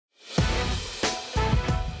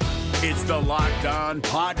It's the Locked On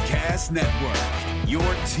Podcast Network, your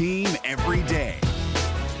team every day.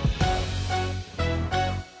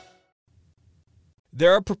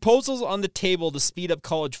 There are proposals on the table to speed up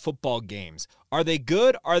college football games. Are they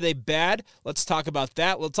good? Are they bad? Let's talk about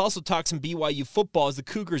that. Let's also talk some BYU football as the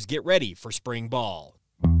Cougars get ready for spring ball.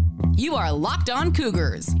 You are Locked On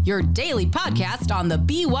Cougars, your daily podcast on the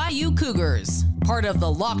BYU Cougars, part of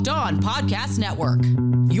the Locked On Podcast Network,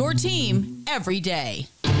 your team every day.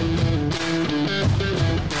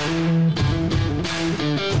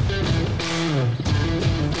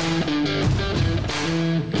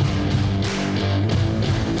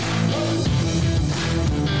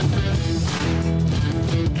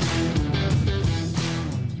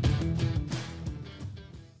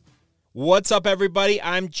 What's up, everybody?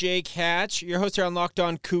 I'm Jake Hatch, your host here on Locked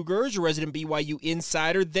On Cougars, your resident BYU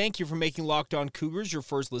insider. Thank you for making Locked On Cougars your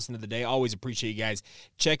first listen of the day. Always appreciate you guys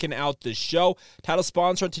checking out the show. Title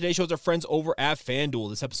sponsor on today's show is our friends over at FanDuel.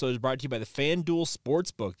 This episode is brought to you by the FanDuel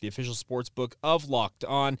Sportsbook, the official sportsbook of Locked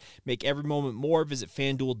On. Make every moment more. Visit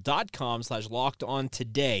FanDuel.com/LockedOn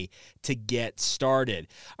today to get started.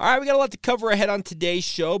 All right, we got a lot to cover ahead on today's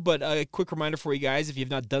show, but a quick reminder for you guys, if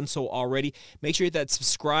you've not done so already, make sure you hit that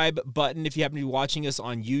subscribe button. If you happen to be watching us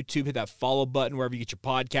on YouTube, hit that follow button wherever you get your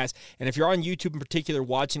podcast. And if you're on YouTube in particular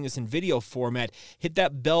watching this in video format, hit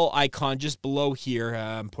that bell icon just below here.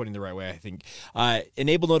 I'm pointing the right way, I think.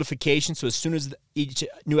 Enable notifications so as soon as each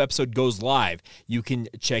new episode goes live, you can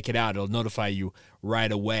check it out. It'll notify you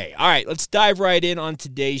right away. All right, let's dive right in on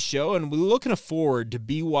today's show, and we're looking forward to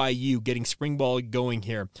BYU getting spring ball going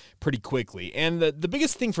here pretty quickly. And the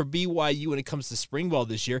biggest thing for BYU when it comes to spring ball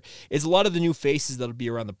this year is a lot of the new faces that'll be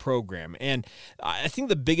around the program. And I think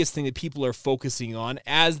the biggest thing that people are focusing on,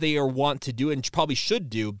 as they are want to do and probably should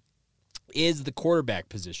do, is the quarterback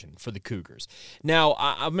position for the Cougars. Now,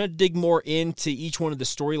 I'm going to dig more into each one of the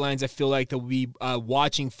storylines I feel like that we'll be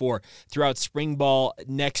watching for throughout spring ball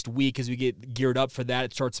next week as we get geared up for that.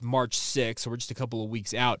 It starts March 6th, so we're just a couple of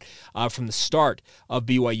weeks out from the start of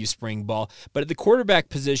BYU spring ball. But at the quarterback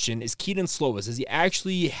position is Kedon Slovis. Does he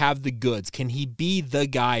actually have the goods? Can he be the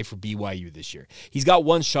guy for BYU this year? He's got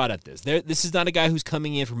one shot at this. This is not a guy who's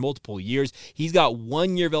coming in for multiple years. He's got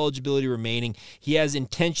 1 year of eligibility remaining. He has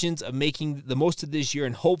intentions of making the most of this year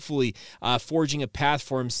and hopefully forging a path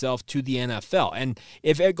for himself to the NFL. And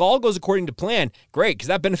if it all goes according to plan, great, because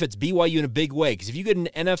that benefits BYU in a big way. Because if you get an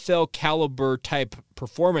NFL caliber type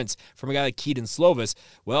performance from a guy like Kedon Slovis,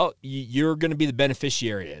 well, you're going to be the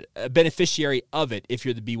beneficiary of it if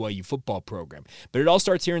you're the BYU football program. But it all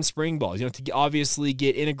starts here in spring ball. You have to obviously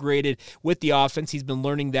get integrated with the offense. He's been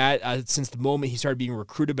learning that since the moment he started being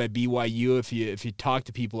recruited by BYU. If you talk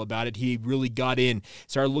to people about it, he really got in,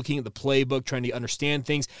 started looking at the playbook, trying to understand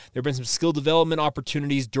things. There have been some skill development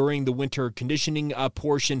opportunities during the winter conditioning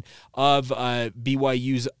portion of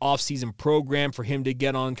BYU's offseason program for him to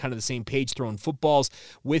get on kind of the same page throwing footballs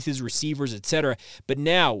with his receivers, etc. But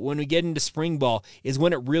now, when we get into spring ball, is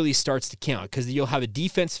when it really starts to count, because you'll have a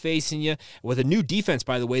defense facing you with a new defense,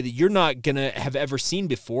 by the way, that you're not going to have ever seen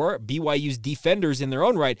before. BYU's defenders in their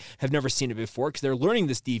own right have never seen it before because they're learning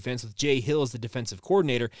this defense with Jay Hill as the defensive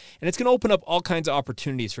coordinator, and it's going to open up all kinds of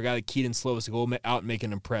opportunities for a guy like Kedon Slovis to go out and make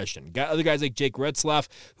an impression. Got other guys like Jake Retzlaff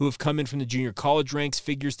who have come in from the junior college ranks,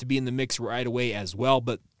 figures to be in the mix right away as well,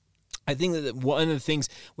 but I think that one of the things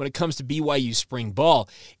when it comes to BYU spring ball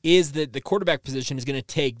is that the quarterback position is going to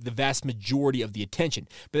take the vast majority of the attention.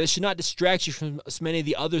 But it should not distract you from so many of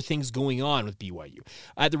the other things going on with BYU.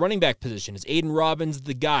 At the running back position, is Aiden Robbins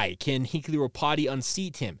the guy? Can Hinckley Ropati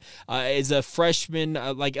unseat him? Is a freshman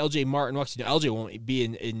like LJ Martin, well, actually, no, LJ won't be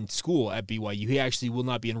in school at BYU. He actually will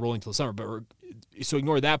not be enrolling till summer, but so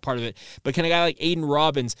ignore that part of it. But can a guy like Aiden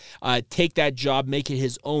Robbins take that job, make it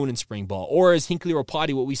his own in spring ball? Or is Hinckley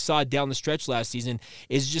Ropati, what we saw down the stretch last season,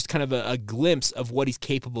 is just kind of a glimpse of what he's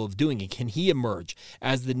capable of doing? And can he emerge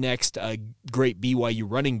as the next great BYU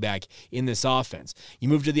running back in this offense? You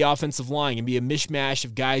move to the offensive line and be a mishmash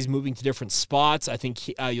of guys moving to different spots. I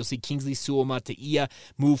think you'll see Kingsley Sewell-Mataia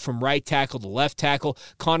move from right tackle to left tackle.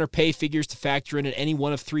 Connor Pay figures to factor in at any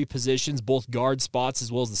one of three positions, both guard spots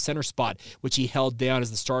as well as the center spot, which he held down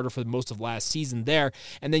as the starter for most of last season there.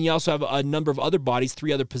 And then you also have a number of other bodies,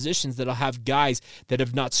 3 other positions that'll have guys that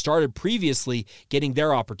have not started previously getting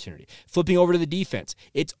their opportunity. Flipping over to the defense,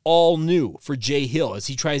 it's all new for Jay Hill as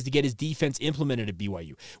he tries to get his defense implemented at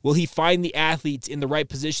BYU. Will he find the athletes in the right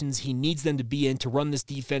positions he needs them to be in to run this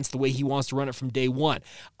defense the way he wants to run it from day one?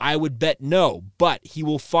 I would bet no, but he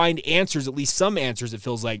will find answers, at least some answers, it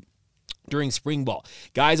feels like, during spring ball.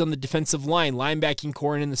 Guys on the defensive line, linebacking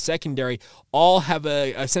core, and in the secondary all have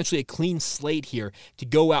essentially a clean slate here to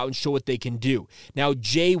go out and show what they can do. Now,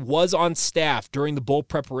 Jay was on staff during the bowl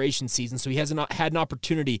preparation season, so he has not had an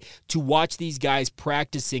opportunity to watch these guys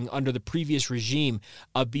practicing under the previous regime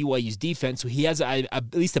of BYU's defense, so he has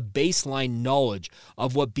at least a baseline knowledge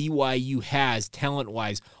of what BYU has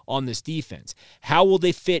talent-wise on this defense. How will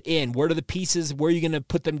they fit in? Where are the pieces? Where are you going to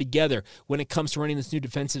put them together when it comes to running this new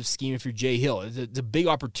defensive scheme if you're Jay Hill? It's a big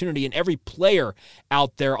opportunity, and every player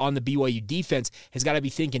out there on the BYU defense has got to be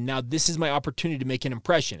thinking, now this is my opportunity to make an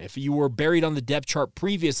impression. If you were buried on the depth chart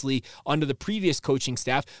previously under the previous coaching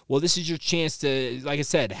staff, well, this is your chance to, like I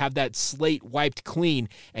said, have that slate wiped clean,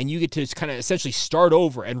 and you get to kind of essentially start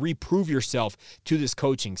over and reprove yourself to this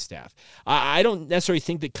coaching staff. I don't necessarily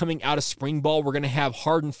think that coming out of spring ball, we're going to have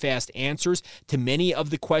hard and fast answers to many of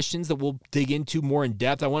the questions that we'll dig into more in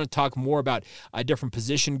depth. I want to talk more about different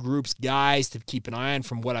position groups, guys to keep an eye on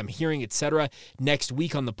from what I'm hearing, etc. next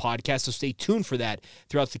week on the podcast, so stay tuned for that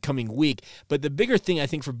throughout the coming week. But the bigger thing I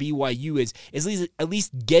think for BYU is at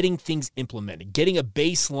least getting things implemented, getting a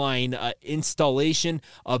baseline installation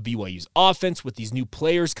of BYU's offense with these new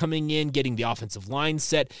players coming in, getting the offensive line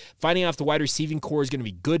set, finding out if the wide receiving core is going to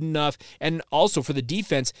be good enough, and also for the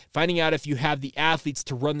defense, finding out if you have the athletes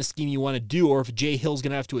to run the scheme you want to do, or if Jay Hill's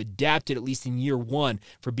going to have to adapt it at least in year one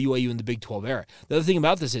for BYU in the Big 12 era. The other thing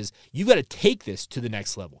about this is you got to take this to the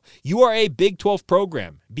next level. You are a Big 12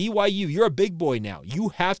 program. BYU, you're a big boy now. You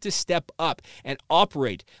have to step up and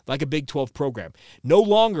operate like a Big 12 program. No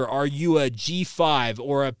longer are you a G5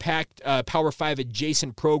 or a Power 5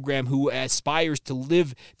 adjacent program who aspires to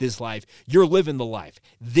live this life. You're living the life.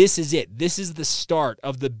 This is it. This is the start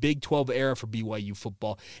of the Big 12 era for BYU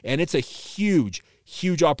football, and it's a huge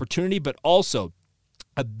opportunity, but also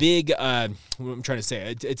a big, what I'm trying to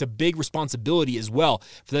say, it's a big responsibility as well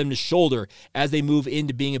for them to shoulder as they move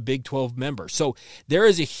into being a Big 12 member. So there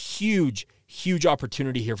is a huge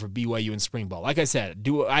opportunity here for BYU in spring ball. Like I said,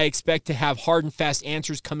 do I expect to have hard and fast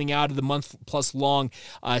answers coming out of the month-plus long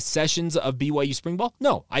sessions of BYU spring ball?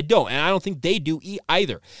 No, I don't, and I don't think they do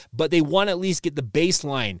either. But they want to at least get the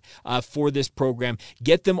baseline for this program,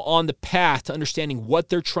 get them on the path to understanding what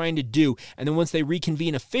they're trying to do, and then once they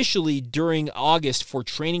reconvene officially during August for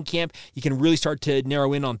training camp, you can really start to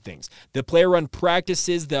narrow in on things. The player-run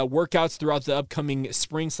practices, the workouts throughout the upcoming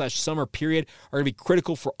spring/summer period are going to be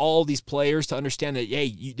critical for all these players to understand that,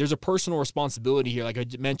 hey, there's a personal responsibility here, like I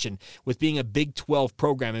mentioned, with being a Big 12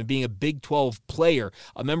 program and being a Big 12 player,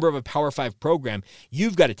 a member of a Power 5 program.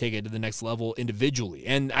 You've got to take it to the next level individually.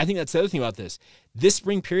 And I think that's the other thing about this. This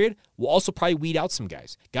spring period will also probably weed out some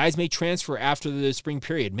guys. Guys may transfer after the spring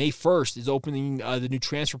period. May 1st is opening the new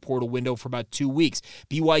transfer portal window for about 2 weeks.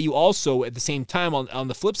 BYU also, at the same time, on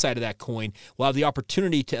the flip side of that coin, will have the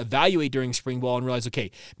opportunity to evaluate during spring ball and realize,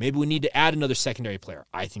 okay, maybe we need to add another secondary player.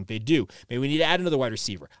 I think they do. Maybe we need to add another wide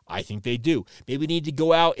receiver. I think they do. Maybe we need to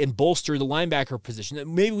go out and bolster the linebacker position.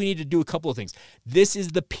 Maybe we need to do a couple of things. This is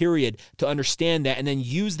the period to understand that and then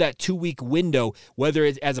use that 2-week window, whether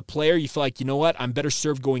it's as a player you feel like, you know what, I'm better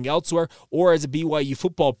served going elsewhere, or as a BYU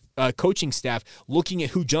football coaching staff looking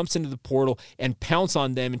at who jumps into the portal and pounce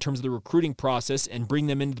on them in terms of the recruiting process and bring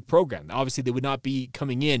them into the program. Obviously, they would not be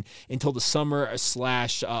coming in until the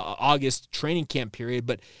summer/August training camp period,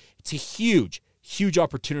 but it's a huge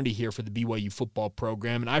opportunity here for the BYU football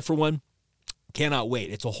program, and I, for one, cannot wait.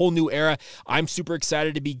 It's a whole new era. I'm super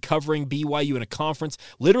excited to be covering BYU in a conference,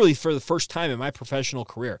 literally for the first time in my professional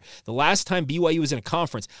career. The last time BYU was in a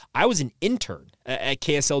conference, I was an intern at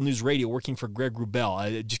KSL News Radio working for Greg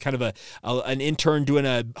Wrubell. Just kind of an intern doing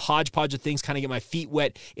a hodgepodge of things, kind of get my feet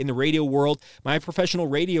wet in the radio world. My professional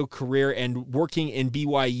radio career and working in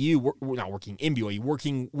BYU, not working in BYU,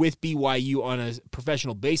 working with BYU on a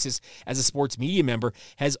professional basis as a sports media member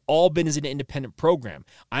has all been as an independent program.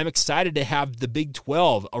 I'm excited to have the Big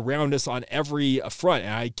 12 around us on every front,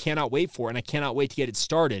 and I cannot wait for it, and I cannot wait to get it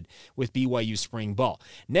started with BYU spring ball.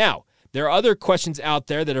 Now, there are other questions out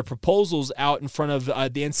there that are proposals out in front of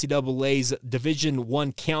the NCAA's Division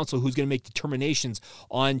I Council, who's going to make determinations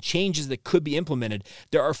on changes that could be implemented.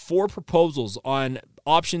 There are 4 proposals on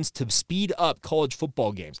options to speed up college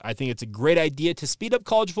football games. I think it's a great idea to speed up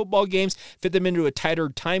college football games, fit them into a tighter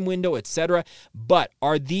time window, etc. But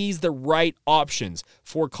are these the right options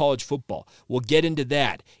for college football? We'll get into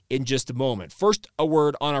that in just a moment. First, a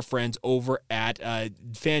word on our friends over at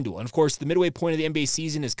FanDuel. And of course, the midway point of the NBA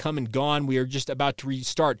season has come and gone. We are just about to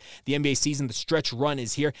restart the NBA season. The stretch run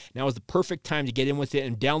is here. Now is the perfect time to get in with it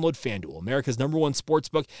and download FanDuel, America's #1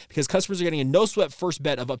 sportsbook, because customers are getting a no-sweat first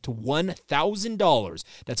bet of up to $1,000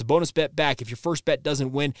 That's a bonus bet back if your first bet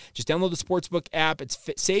doesn't win. Just download the Sportsbook app. It's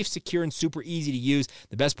safe, secure, and super easy to use.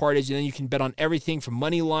 The best part is then you can bet on everything from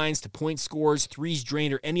money lines to point scores, threes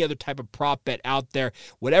drained, or any other type of prop bet out there.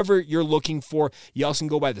 Whatever you're looking for, you also can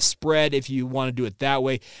go by the spread if you want to do it that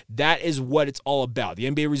way. That is what it's all about. The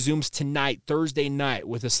NBA resumes tonight, Thursday night,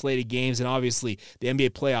 with a slate of games, and obviously the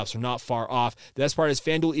NBA playoffs are not far off. The best part is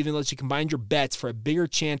FanDuel even lets you combine your bets for a bigger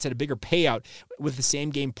chance at a bigger payout with the same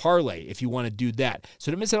game parlay if you want to do that.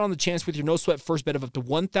 So don't miss out on the chance with your no-sweat first bet of up to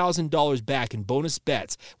 $1,000 back in bonus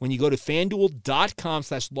bets when you go to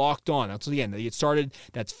FanDuel.com/lockedon. That's again, to get started,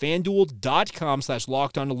 that's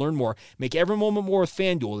FanDuel.com/lockedon to learn more. Make every moment more with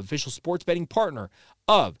FanDuel, the official sports betting partner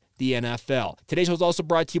of the NFL. Today's show is also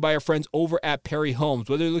brought to you by our friends over at Perry Homes.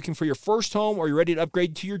 Whether you're looking for your first home or you're ready to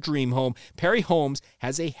upgrade to your dream home, Perry Homes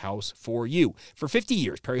has a house for you. For 50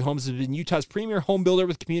 years, Perry Homes has been Utah's premier home builder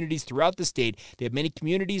with communities throughout the state. They have many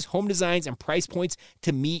communities, home designs, and price points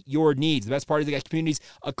to meet your needs. The best part is they got communities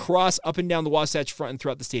across, up and down the Wasatch Front and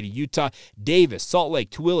throughout the state of Utah. Davis, Salt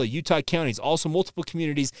Lake, Tooele, Utah counties, also multiple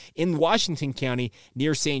communities in Washington County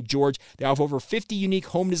near St. George. They have over 50 unique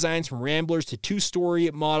home designs from ramblers to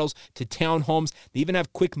two-story models to townhomes. They even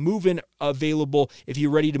have quick move-in available if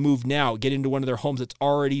you're ready to move now. Get into one of their homes that's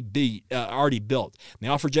already built. And they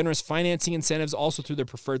offer generous financing incentives also through their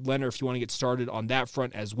preferred lender if you want to get started on that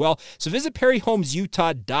front as well. So visit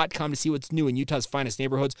PerryHomesUtah.com to see what's new in Utah's finest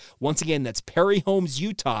neighborhoods. Once again, that's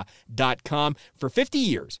PerryHomesUtah.com. For 50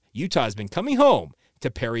 years, Utah has been coming home to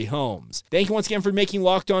Perry Homes. Thank you once again for making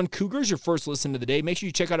Locked On Cougars your first listen of the day. Make sure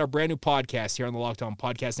you check out our brand new podcast here on the Locked On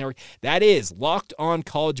Podcast Network. That is Locked On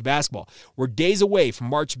College Basketball. We're days away from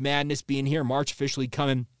March Madness being here. March officially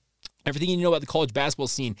coming. Everything you know about the college basketball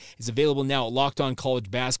scene is available now at Locked On College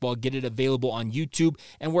Basketball. Get it available on YouTube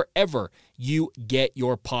and wherever you get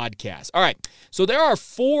your podcasts. All right, so there are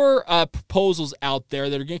 4 proposals out there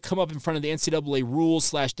that are going to come up in front of the NCAA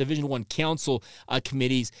rules/Division I Council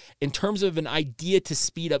committees in terms of an idea to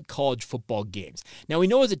speed up college football games. Now, we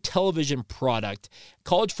know as a television product,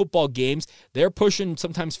 college football games, they're pushing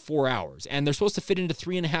sometimes 4 hours, and they're supposed to fit into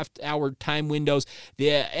 3.5-hour time windows.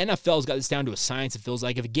 The NFL's got this down to a science, it feels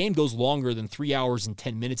like. If a game goes longer than 3 hours and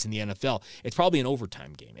 10 minutes in the NFL, it's probably an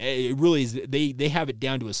overtime game. It really is. They have it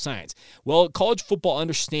down to a science. Well, college football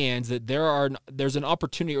understands that there's an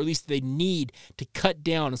opportunity, or at least they need to cut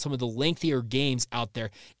down on some of the lengthier games out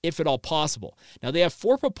there, if at all possible. Now, they have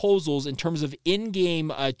 4 proposals in terms of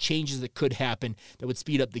in-game changes that could happen that would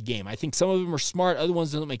speed up the game. I think some of them are smart, other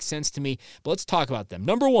ones don't make sense to me, but let's talk about them.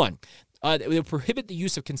 Number 1, they prohibit the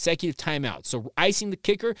use of consecutive timeouts. So icing the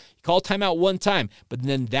kicker, you call timeout one time, but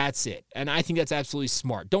then that's it. And I think that's absolutely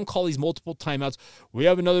smart. Don't call these multiple timeouts. We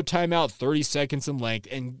have another timeout, 30 seconds in length,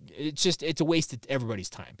 and it's a waste of everybody's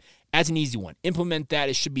time. That's an easy one. Implement that.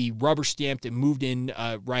 It should be rubber stamped and moved in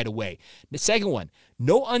right away. The second one,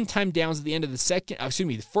 no untimed downs at the end of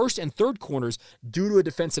the first and third quarters due to a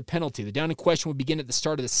defensive penalty. The down in question would begin at the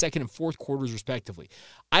start of the second and fourth quarters, respectively.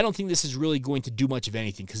 I don't think this is really going to do much of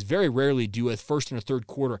anything because very rarely do a first and a third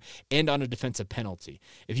quarter end on a defensive penalty.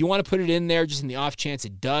 If you want to put it in there just in the off chance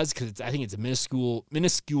it does, because I think it's a minuscule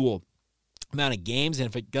amount of games, and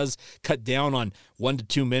if it does cut down on 1 to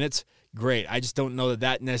 2 minutes, great. I just don't know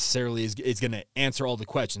that necessarily is going to answer all the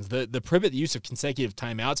questions. The prohibit the use of consecutive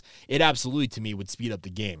timeouts, it absolutely, to me, would speed up the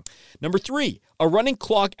game. Number 3, a running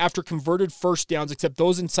clock after converted first downs, except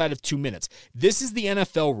those inside of 2 minutes. This is the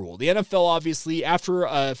NFL rule. The NFL, obviously, after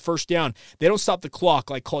a first down, they don't stop the clock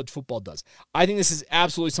like college football does. I think this is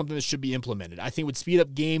absolutely something that should be implemented. I think it would speed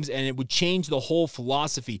up games, and it would change the whole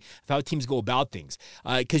philosophy of how teams go about things.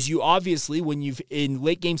 Because you obviously, when you've in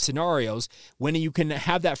late game scenarios, when you can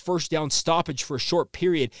have that first down stoppage for a short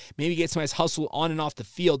period, maybe get somebody's hustle on and off the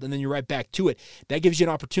field, and then you're right back to it. That gives you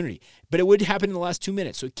an opportunity. But it would happen in the last 2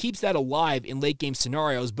 minutes, so it keeps that alive in late game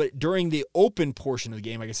scenarios. But during the open portion of the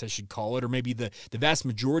game, I guess I should call it, or maybe the vast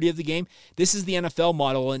majority of the game, this is the NFL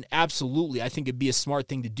model, and absolutely, I think it'd be a smart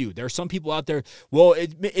thing to do. There are some people out there, well,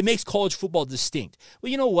 it makes college football distinct.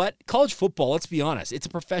 Well, you know what? College football, let's be honest, it's a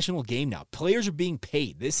professional game now. Players are being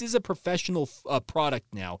paid. This is a professional product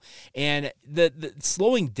now, and the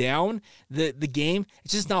slowing down the game,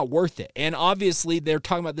 it's just not worth it. And obviously, they're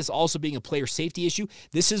talking about this also being a player safety issue.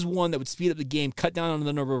 This is one that would speed up the game, cut down on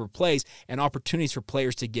the number of plays, and opportunities for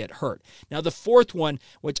players to get hurt. Now, the fourth one,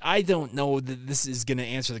 which I don't know that this is going to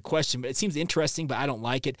answer the question, but it seems interesting, but I don't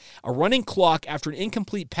like it. A running clock after an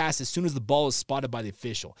incomplete pass as soon as the ball is spotted by the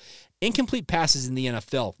official. Incomplete passes in the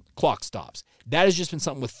NFL, clock stops. That has just been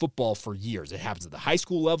something with football for years. It happens at the high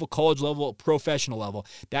school level, college level, professional level.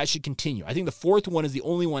 That should continue. I think the fourth one is the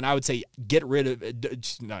only one I would say don't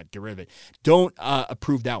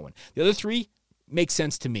approve that one. The other 3, makes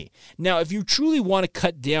sense to me. Now, if you truly want to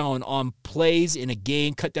cut down on plays in a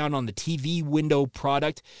game, cut down on the TV window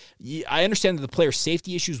product, I understand that the player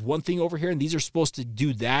safety issue is one thing over here, and these are supposed to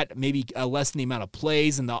do that, maybe lessen the amount of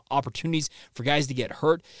plays and the opportunities for guys to get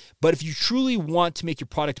hurt. But if you truly want to make your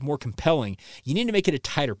product more compelling, you need to make it a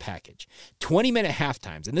tighter package. 20-minute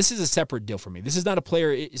halftimes, and this is a separate deal for me. This is not a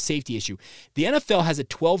player safety issue. The NFL has a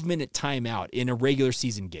 12-minute timeout in a regular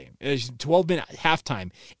season game. 12-minute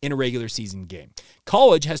halftime in a regular season game.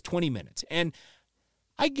 College has 20 minutes. And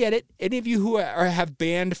I get it. Any of you who have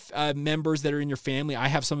band members that are in your family, I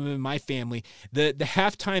have some of them in my family, the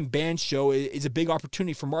halftime band show is a big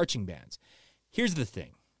opportunity for marching bands. Here's the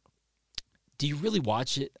thing. Do you really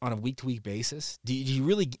watch it on a week-to-week basis? Do you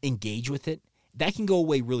really engage with it? That can go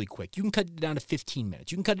away really quick. You can cut it down to 15 minutes.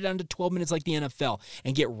 You can cut it down to 12 minutes like the NFL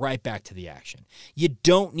and get right back to the action. You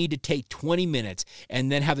don't need to take 20 minutes and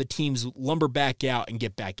then have the teams lumber back out and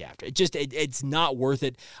get back after it. It's not worth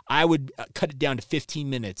it. I would cut it down to 15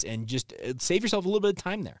 minutes and just save yourself a little bit of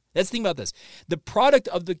time there. That's the thing about this. The product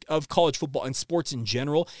of college football and sports in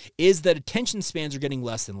general is that attention spans are getting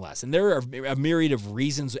less and less. And there are a myriad of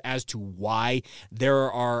reasons as to why there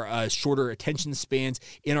are shorter attention spans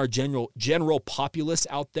in our general populace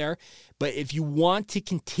out there. But if you want to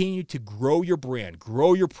continue to grow your brand,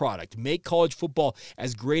 grow your product, make college football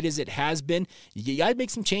as great as it has been, you got to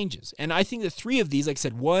make some changes. And I think the three of these, like I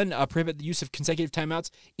said, one, prohibit the use of consecutive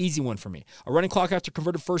timeouts, easy one for me. A running clock after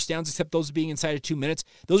converted first downs, except those being inside of 2 minutes,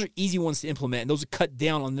 those are easy ones to implement, and those would cut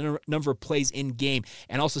down on the number of plays in game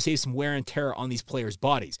and also save some wear and tear on these players'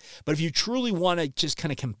 bodies. But if you truly want to just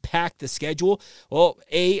kind of compact the schedule, well,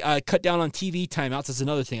 cut down on TV timeouts. That's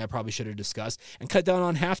another thing I probably should have discussed, and cut down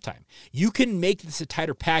on halftime. You can make this a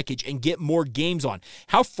tighter package and get more games on.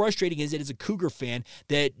 How frustrating is it as a Cougar fan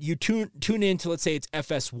that you tune in to, let's say it's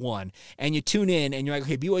FS1, and you tune in and you're like,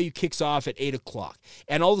 okay, BYU kicks off at 8 o'clock.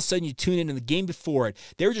 And all of a sudden you tune in and the game before it,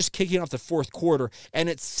 they're just kicking off the fourth quarter, and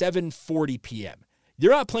it's 7:40 p.m.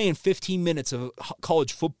 You're not playing 15 minutes of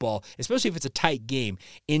college football, especially if it's a tight game,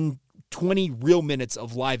 in 20 real minutes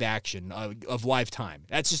of live action, of live time.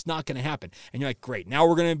 That's just not going to happen. And you're like, great, now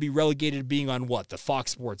we're going to be relegated to being on what? The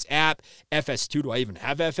Fox Sports app, FS2. Do I even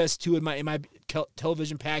have FS2 in my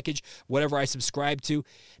television package, whatever I subscribe to?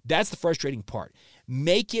 That's the frustrating part.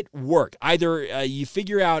 Make it work. Either you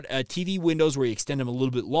figure out TV windows where you extend them a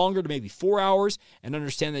little bit longer to maybe 4 hours and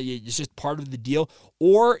understand that it's just part of the deal,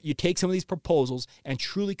 or you take some of these proposals and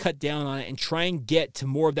truly cut down on it and try and get to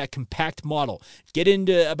more of that compact model. Get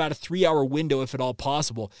into about a 3-hour window if at all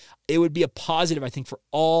possible. It would be a positive, I think, for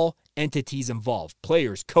all entities involved: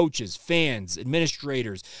 players, coaches, fans,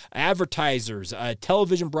 administrators, advertisers,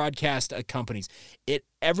 television broadcast companies.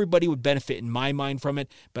 Everybody would benefit in my mind from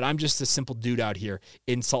it, but I'm just a simple dude out here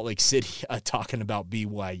in Salt Lake City talking about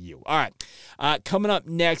BYU. All right, coming up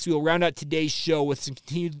next, we'll round out today's show with some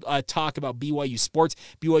continued talk about BYU sports.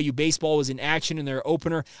 BYU baseball was in action in their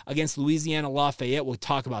opener against Louisiana Lafayette. We'll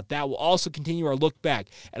talk about that. We'll also continue our look back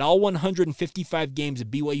at all 155 games of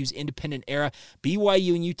BYU's independent era.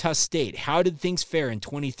 BYU and Utah State. How did things fare in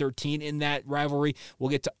 2013 in that rivalry?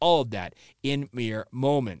 We'll get to all of that in mere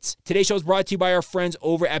moments. Today's show is brought to you by our friends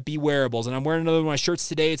over at Be Wearables, and I'm wearing another one of my shirts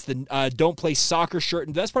today. It's the Don't Play Soccer shirt,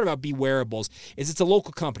 and the best part about Be Wearables is it's a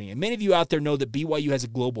local company, and many of you out there know that BYU has a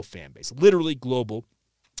global fan base, literally global.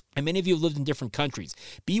 And many of you have lived in different countries.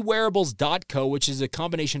 BeWearables.co, which is a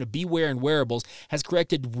combination of Beware and Wearables, has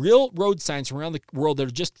corrected real road signs from around the world that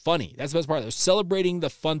are just funny. That's the best part. They're celebrating the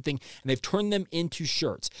fun thing, and they've turned them into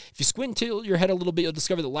shirts. If you squint into your head a little bit, you'll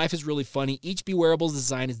discover that life is really funny. Each BeWearables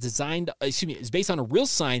design is based on a real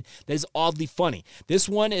sign that is oddly funny. This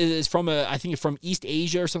one is from I think it's from East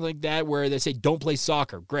Asia or something like that, where they say "Don't play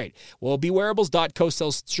soccer." Great. Well, BeWearables.co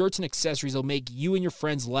sells shirts and accessories that'll make you and your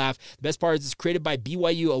friends laugh. The best part is it's created by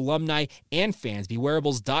BYU alumni and fans.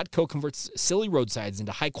 BeWearables.co converts silly road signs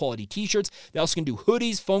into high-quality t-shirts. They also can do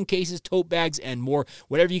hoodies, phone cases, tote bags, and more.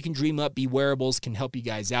 Whatever you can dream up, BeWearables can help you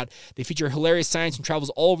guys out. They feature hilarious signs from travels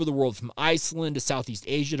all over the world, from Iceland to Southeast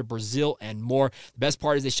Asia to Brazil and more. The best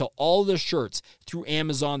part is they sell all of their shirts through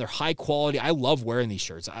Amazon. They're high quality. I love wearing these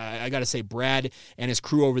shirts. I got to say, Brad and his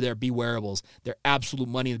crew over there at BeWearables, they're absolute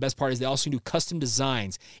money. And the best part is they also do custom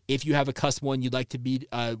designs. If you have a custom one you'd like to be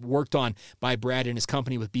worked on by Brad and his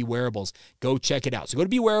company with BeWearables, go check it out. So go to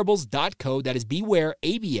BeWearables.co. That is Beware,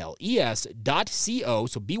 ABLES.co.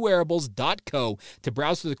 So BeWearables.co to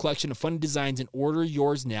browse through the collection of funny designs and order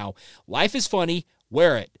yours now. Life is funny.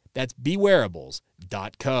 Wear it. That's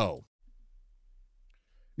BeWearables.co.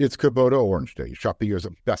 It's Kubota Orange Day. Shop the year's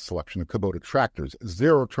best selection of Kubota tractors,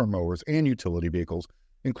 zero-turn mowers, and utility vehicles,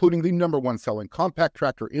 including the #1 selling compact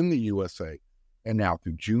tractor in the USA. And now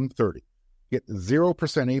through June 30, Get 0%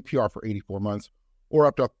 APR for 84 months or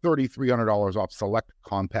up to $3,300 off select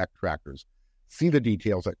compact tractors. See the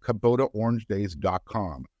details at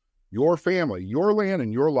KubotaOrangeDays.com. Your family, your land,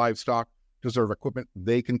 and your livestock deserve equipment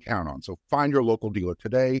they can count on. So find your local dealer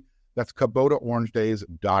today. That's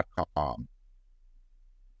KubotaOrangeDays.com.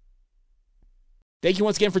 Thank you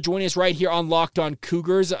once again for joining us right here on Locked On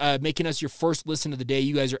Cougars, making us your first listen of the day.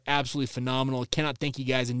 You guys are absolutely phenomenal. Cannot thank you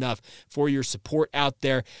guys enough for your support out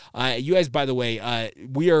there. You guys, by the way,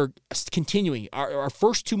 we are continuing our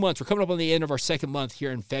first 2 months. We're coming up on the end of our second month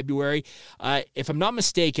here in February. If I'm not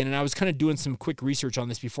mistaken, and I was kind of doing some quick research on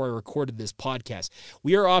this before I recorded this podcast,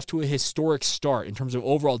 we are off to a historic start in terms of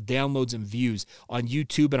overall downloads and views on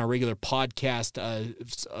YouTube and our regular podcast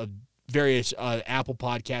various Apple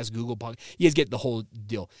Podcasts, Google Podcasts. You guys get the whole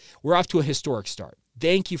deal. We're off to a historic start.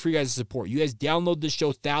 Thank you for you guys' support. You guys download this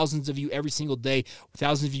show, thousands of you every single day,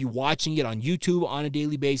 thousands of you watching it on YouTube on a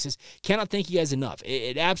daily basis. Cannot thank you guys enough.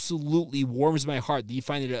 It absolutely warms my heart that you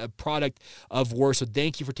find it a product of worth, so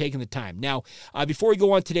thank you for taking the time. Now, before we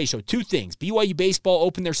go on today's show, two things. BYU Baseball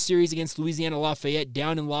opened their series against Louisiana Lafayette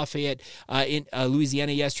down in Lafayette in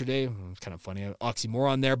Louisiana yesterday. It's kind of funny, an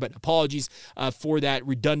oxymoron there, but apologies for that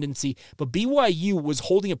redundancy. But BYU was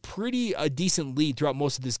holding a pretty decent lead throughout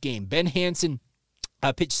most of this game. Ben Hansen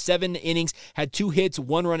pitched 7 innings, had 2 hits,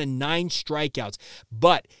 1 run, and 9 strikeouts.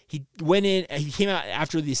 But he went in, he came out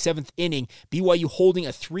after the 7th inning, BYU holding a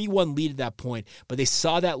 3-1 lead at that point, but they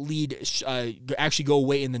saw that lead actually go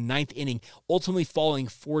away in the 9th inning, ultimately falling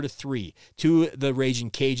 4-3 to the Raging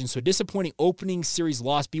Cajuns. So disappointing opening series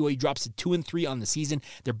loss. BYU drops to 2-3 on the season.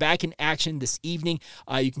 They're back in action this evening.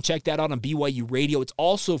 You can check that out on BYU Radio. It's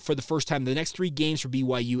also, for the first time, the next 3 games for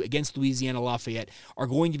BYU against Louisiana Lafayette are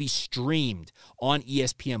going to be streamed on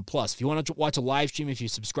ESPN Plus. If you want to watch a live stream, if you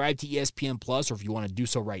subscribe to ESPN Plus, or if you want to do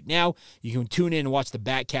so right now, you can tune in and watch the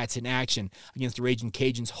Batcats in action against the Raging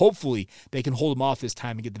Cajuns. Hopefully, they can hold them off this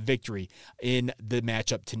time and get the victory in the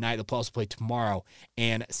matchup tonight. They'll also play tomorrow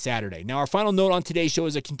and Saturday. Now, our final note on today's show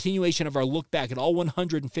is a continuation of our look back at all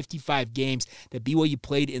 155 games that BYU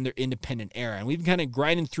played in their independent era. And we've been kind of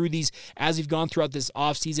grinding through these as we've gone throughout this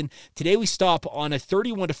offseason. Today, we stop on a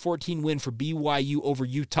 31-14 win for BYU over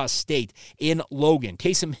Utah State in Logan.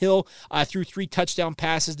 Taysom Hill threw 3 touchdown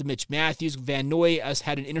passes to Mitch Matthews. Van Noy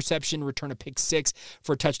had an interception, return a pick 6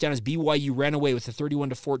 for a touchdown as BYU ran away with a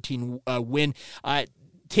 31-14 win.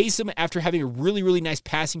 Taysom, after having a really, really nice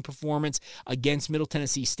passing performance against Middle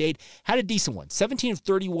Tennessee State, had a decent one. 17 of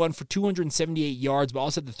 31 for 278 yards, but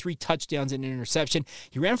also had the 3 touchdowns and an interception.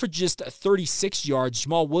 He ran for just 36 yards.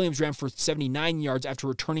 Jamal Williams ran for 79 yards after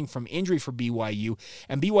returning from injury for BYU,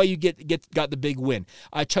 and BYU got the big win.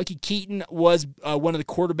 Chucky Keaton was one of the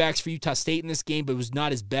quarterbacks for Utah State in this game, but was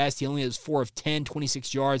not his best. He only has 4 of 10,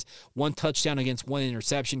 26 yards, 1 touchdown against 1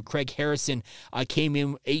 interception. Craig Harrison came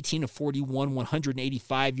in 18 of 41,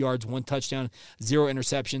 185 yards, 1 touchdown, 0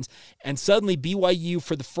 interceptions. And suddenly BYU,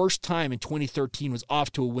 for the first time in 2013, was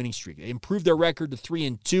off to a winning streak. They improved their record to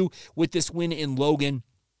 3-2 with this win in Logan.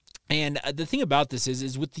 And the thing about this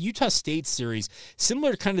is with the Utah State series,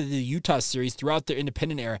 similar to kind of the Utah series throughout their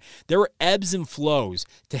independent era, there were ebbs and flows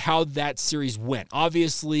to how that series went.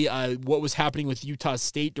 Obviously, what was happening with Utah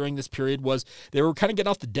State during this period was they were kind of getting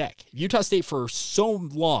off the deck. Utah State for so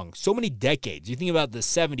long, so many decades. You think about the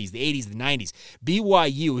 70s, the 80s, the 90s.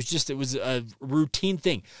 BYU, it was a routine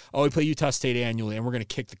thing. Oh, we play Utah State annually, and we're going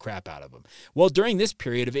to kick the crap out of them. Well, during this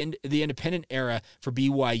period of the independent era for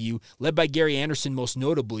BYU, led by Gary Anderson most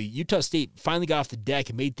notably, Utah State finally got off the deck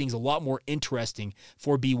and made things a lot more interesting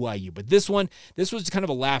for BYU. But this was kind of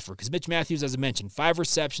a laugher because Mitch Matthews, as I mentioned, 5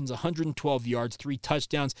 receptions, 112 yards, 3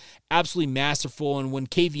 touchdowns, absolutely masterful. And when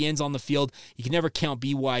KVN's on the field, you can never count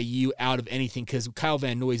BYU out of anything because Kyle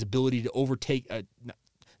Van Noy's ability to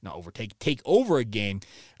take over a game,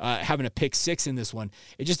 having a pick 6 in this one,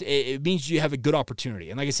 it means you have a good opportunity.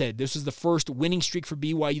 And like I said, this was the first winning streak for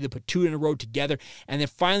BYU. They put 2 in a row together, and then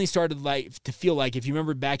finally started to feel like, if you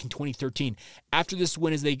remember back in 2013, after this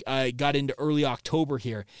win, as they got into early October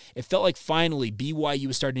here, it felt like finally BYU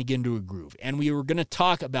was starting to get into a groove. And we were going to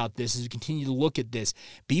talk about this as we continue to look at this.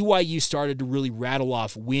 BYU started to really rattle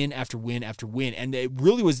off win after win after win, and it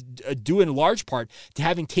really was due in large part to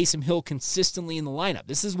having Taysom Hill consistently in the lineup.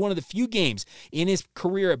 This is one of the few games in his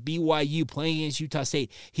career at BYU playing against Utah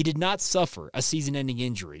State he did not suffer a season-ending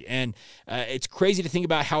injury. And it's crazy to think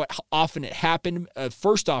about how often it happened,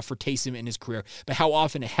 first off for Taysom in his career, but how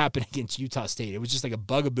often it happened against Utah State. It was just like a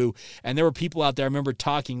bugaboo. And there were people out there, I remember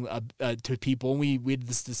talking to people, and we had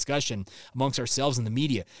this discussion amongst ourselves in the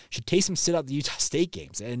media. Should Taysom sit out the Utah State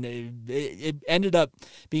games? And it ended up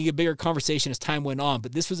being a bigger conversation as time went on.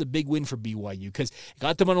 But this was a big win for BYU because it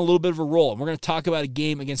got them on a little bit of a roll. And we're going to talk about a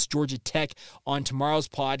game against Georgia Tech on tomorrow's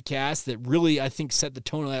podcast that really, I think, set the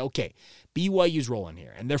tone. Like, okay, BYU's rolling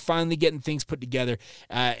here, and they're finally getting things put together,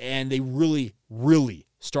 and they really, really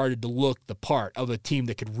started to look the part of a team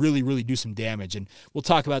that could really, really do some damage. And we'll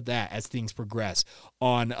talk about that as things progress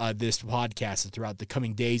on this podcast throughout the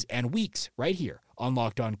coming days and weeks right here on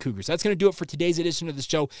Locked On Cougars. That's going to do it for today's edition of the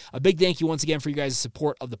show. A big thank you once again for you guys'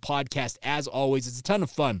 support of the podcast. As always, it's a ton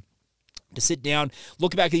of fun to sit down,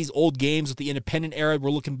 look back at these old games with the independent era we're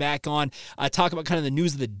looking back on, talk about kind of the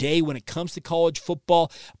news of the day when it comes to college football,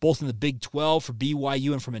 both in the Big 12 for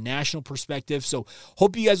BYU and from a national perspective. So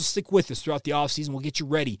hope you guys will stick with us throughout the offseason. We'll get you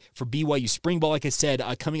ready for BYU Spring Ball, like I said,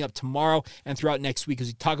 coming up tomorrow and throughout next week as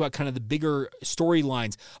we talk about kind of the bigger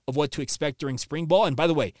storylines of what to expect during Spring Ball. And by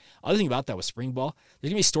the way, other thing about that with Spring Ball,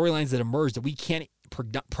 there's going to be storylines that emerge that we can't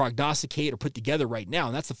prognosticate or put together right now,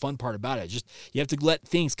 and that's the fun part about it. Just you have to let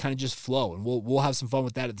things kind of just flow, and we'll have some fun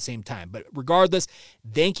with that at the same time. But regardless,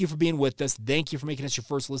 thank you for being with us. Thank you for making us your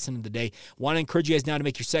first listen of the day. Want to encourage you guys now to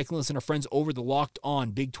make your second listen. Our friends over the Locked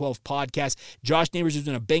On Big 12 podcast. Josh Neighbors is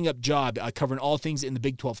doing a bang-up job covering all things in the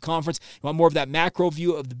Big 12 conference. You want more of that macro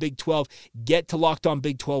view of the Big 12? Get to Locked On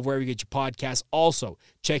Big 12 wherever you get your podcasts. Also,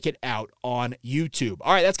 check it out on YouTube.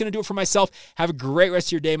 All right, that's going to do it for myself. Have a great rest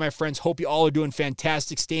of your day, my friends. Hope you all are doing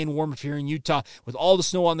fantastic, staying warm if you're in Utah with all the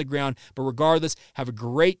snow on the ground. But regardless, have a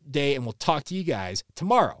great day, and we'll talk to you guys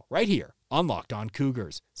tomorrow right here on Locked On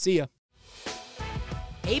Cougars. See ya.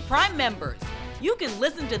 Hey, Prime members, you can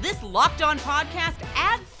listen to this Locked On podcast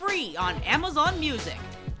ad-free on Amazon Music.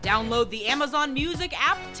 Download the Amazon Music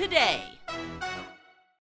app today.